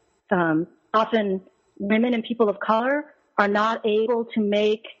that often women and people of color are not able to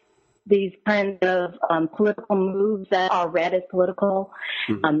make these kinds of political moves that are read as political.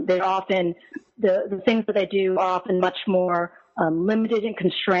 They're often, the things that they do are often much more limited and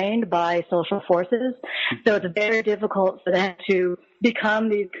constrained by social forces. So it's very difficult for them to become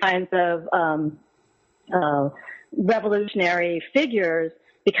these kinds of revolutionary figures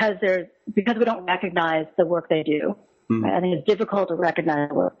because we don't recognize the work they do. I think it's difficult to recognize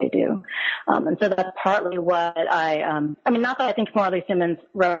the work they do. And so that's partly what not that I think Kimora Lee Simmons is a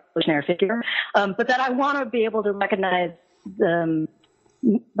revolutionary figure, but that I want to be able to recognize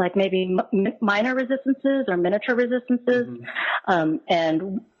maybe minor resistances or miniature resistances,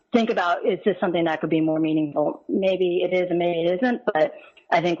 and think about, is this something that could be more meaningful? Maybe it is and maybe it isn't, but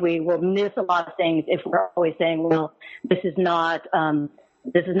I think we will miss a lot of things if we're always saying, well, this is not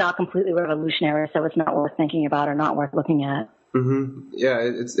completely revolutionary, so it's not worth thinking about or not worth looking at. Mm-hmm. Yeah,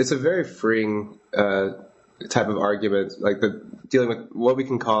 it's a very freeing type of argument, like dealing with what we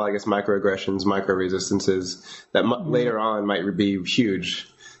can call, I guess, microaggressions, micro-resistances that later on might be huge,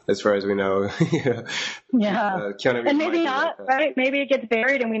 as far as we know. Yeah. And maybe not, right? Maybe it gets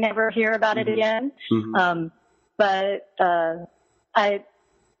buried and we never hear about it again. Mm-hmm. But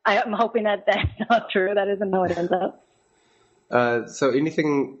I'm hoping that that's not true. That isn't how it ends up. So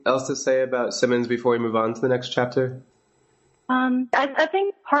anything else to say about Simmons before we move on to the next chapter? I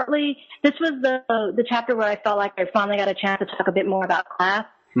think partly this was the chapter where I felt like I finally got a chance to talk a bit more about class.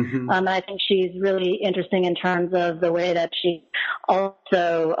 Mm-hmm. I think she's really interesting in terms of the way that she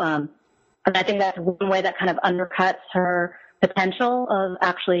also, and I think that's one way that kind of undercuts her potential of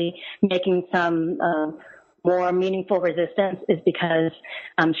actually making some more meaningful resistance, is because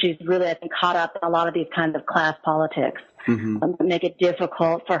she's really, I think, caught up in a lot of these kinds of class politics, make it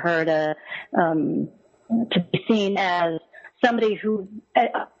difficult for her to be seen as somebody who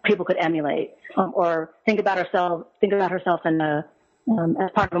people could emulate, or think about herself in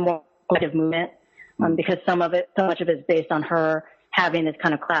as part of a more collective movement, because so much of it is based on her having this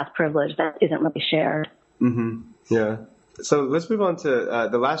kind of class privilege that isn't really shared. Mm-hmm. Yeah. So let's move on to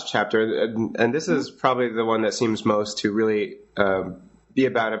the last chapter, and this is probably the one that seems most to really be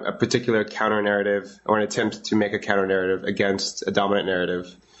about a particular counter-narrative, or an attempt to make a counter-narrative against a dominant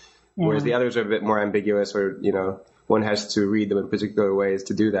narrative, whereas the others are a bit more ambiguous, or, one has to read them in particular ways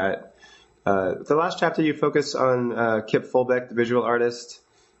to do that. The last chapter, you focus on Kip Fulbeck, the visual artist,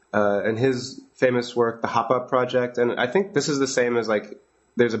 and his famous work, the Hop-Up Project. And I think this is the same as,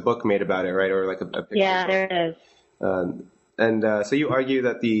 there's a book made about it, right? Or a picture. Yeah, there is. So you argue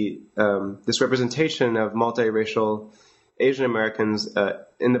that this representation of multiracial Asian Americans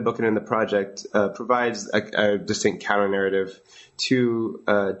in the book and in the project provides a distinct counter-narrative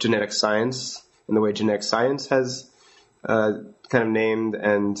to genetic science, and the way genetic science has kind of named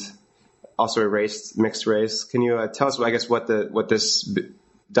and also erased mixed race. Can you tell us, I guess, what this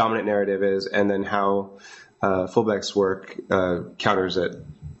dominant narrative is, and then how Fulbeck's work counters it?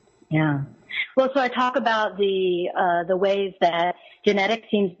 Yeah. Well, so I talk about the ways that genetics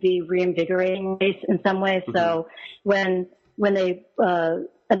seems to be reinvigorating race in some ways. Mm-hmm. So when they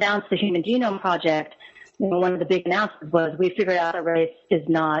announced the Human Genome Project, one of the big announcements was, we figured out that race is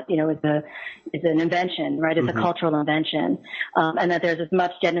not, is an invention, right? It's a cultural invention, and that there's as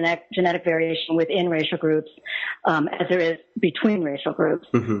much genetic variation within racial groups as there is between racial groups,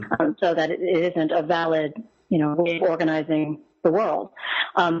 so that it isn't a valid, way of organizing the world.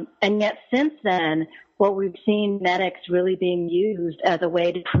 And yet since then, what we've seen genetics really being used as a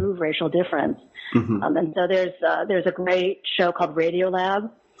way to prove racial difference. And so there's a great show called Radiolab.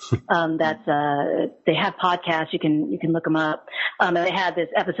 They have podcasts. You can look them up. And they had this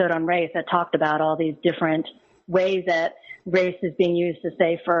episode on race that talked about all these different ways that race is being used to,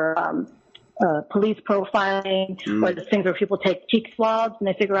 say, for police profiling, or the things where people take cheek swabs and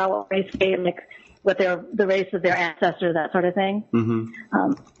they figure out what race the race of their ancestors, that sort of thing.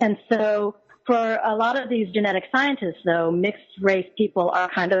 And so for a lot of these genetic scientists, though, mixed race people are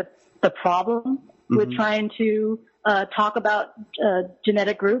kind of the problem with trying to talk about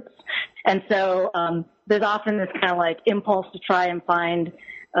genetic groups. And so there's often this kind of impulse to try and find,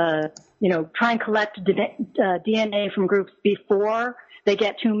 try and collect DNA from groups before they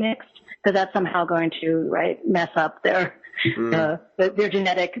get too mixed, because that's somehow going to mess up their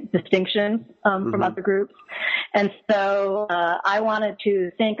genetic distinctions from other groups. And so I wanted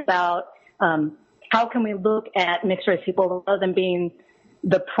to think about how can we look at mixed race people rather than being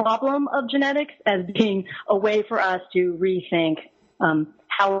the problem of genetics, as being a way for us to rethink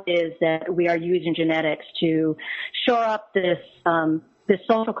how it is that we are using genetics to shore up this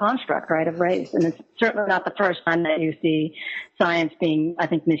social construct, right, of race. And it's certainly not the first time that you see science being, I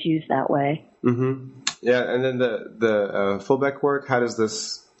think, misused that way. Yeah, and then the Fulbeck work, how does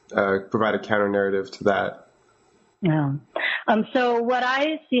this provide a counter-narrative to that? Yeah. So what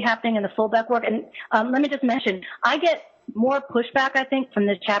I see happening in the Fulbeck work, and let me just mention, I get more pushback, I think, from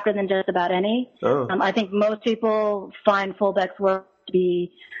this chapter than just about any. I think most people find Fulbeck's work to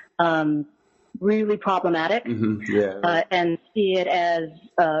be really problematic, and see it as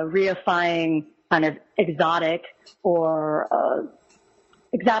reifying kind of exotic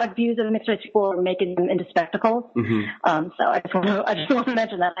views of mixed race people, or making them into spectacles. So I just want to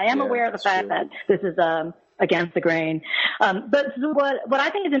mention that I am aware of the fact that this is a against the grain. But what I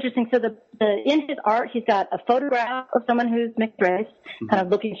think is interesting, so in his art, he's got a photograph of someone who's mixed race, kind of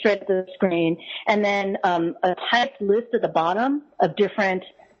looking straight at the screen, and then a typed list at the bottom of different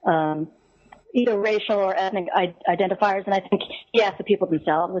either racial or ethnic identifiers. And I think he asked the people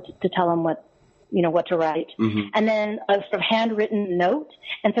themselves to tell them what to write. And then a sort of handwritten note.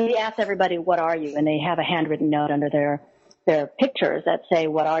 And so he asked everybody, what are you? And they have a handwritten note under their pictures that say,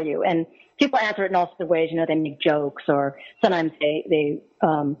 what are you? And people answer it in all sorts of ways. They make jokes, or sometimes they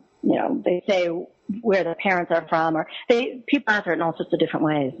say where their parents are from, or people answer it in all sorts of different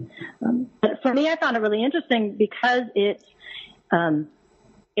ways. But for me, I found it really interesting because it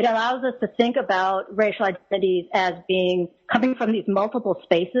allows us to think about racial identities as coming from these multiple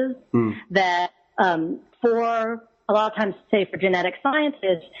spaces that, for a lot of times, say for genetic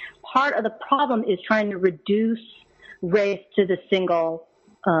scientists, part of the problem is trying to reduce race to the single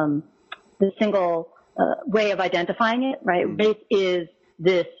way of identifying it, right? Race is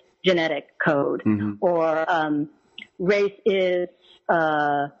this genetic code, or race is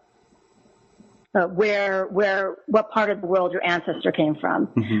what part of the world your ancestor came from.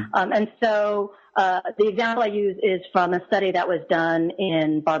 And so the example I use is from a study that was done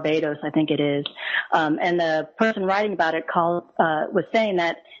in Barbados, I think it is. And the person writing about it was saying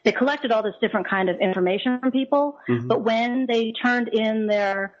that they collected all this different kind of information from people, but when they turned in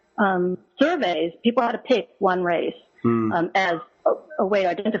their surveys, people had to pick one race as a way to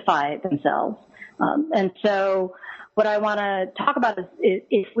identify themselves. And so what I want to talk about is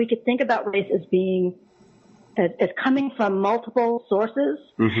if we could think about race as coming from multiple sources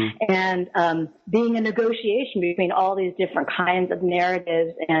and being a negotiation between all these different kinds of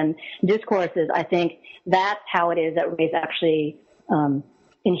narratives and discourses, I think that's how it is that race actually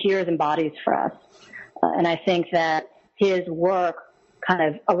inheres, embodies for us. And I think that his work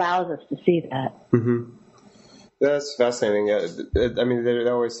kind of allows us to see that. That's fascinating. I mean, it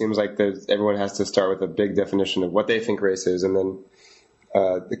always seems like everyone has to start with a big definition of what they think race is, and then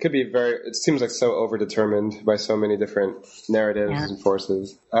it seems like so overdetermined by so many different narratives and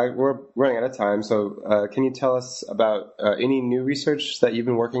forces. We're running out of time, so can you tell us about any new research that you've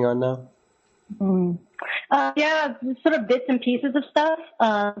been working on now? Yeah, sort of bits and pieces of stuff.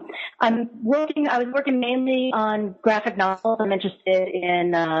 I was working mainly on graphic novels. I'm interested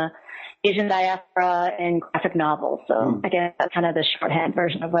in Asian diaspora and graphic novels. So I guess that's kind of the shorthand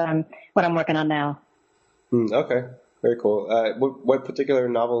version of what I'm working on now. Okay, very cool. What particular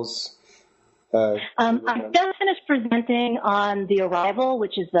novels? I just finished presenting on The Arrival,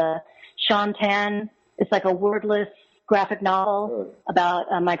 which is the Sean Tan. It's like a wordless graphic novel about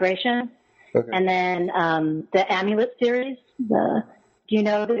migration. Okay. And then the Amulet series.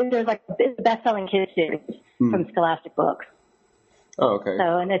 There's like a best-selling kids series from Scholastic Books. Oh, okay.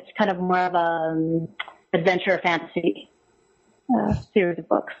 So, and it's kind of more of a adventure fantasy series of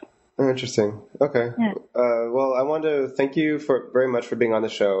books. Oh, interesting. Okay. Yeah. Well, I want to thank you very much for being on the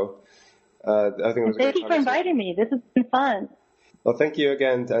show. I think it was thank you for inviting me. This has been fun. Well, thank you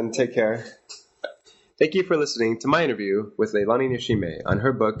again, and take care. Thank you for listening to my interview with Leilani Nishime on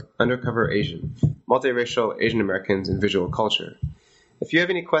her book, Undercover Asian, Multiracial Asian Americans in Visual Culture. If you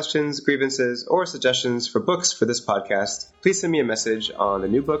have any questions, grievances, or suggestions for books for this podcast, please send me a message on the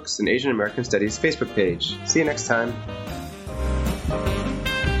New Books in Asian American Studies Facebook page. See you next time.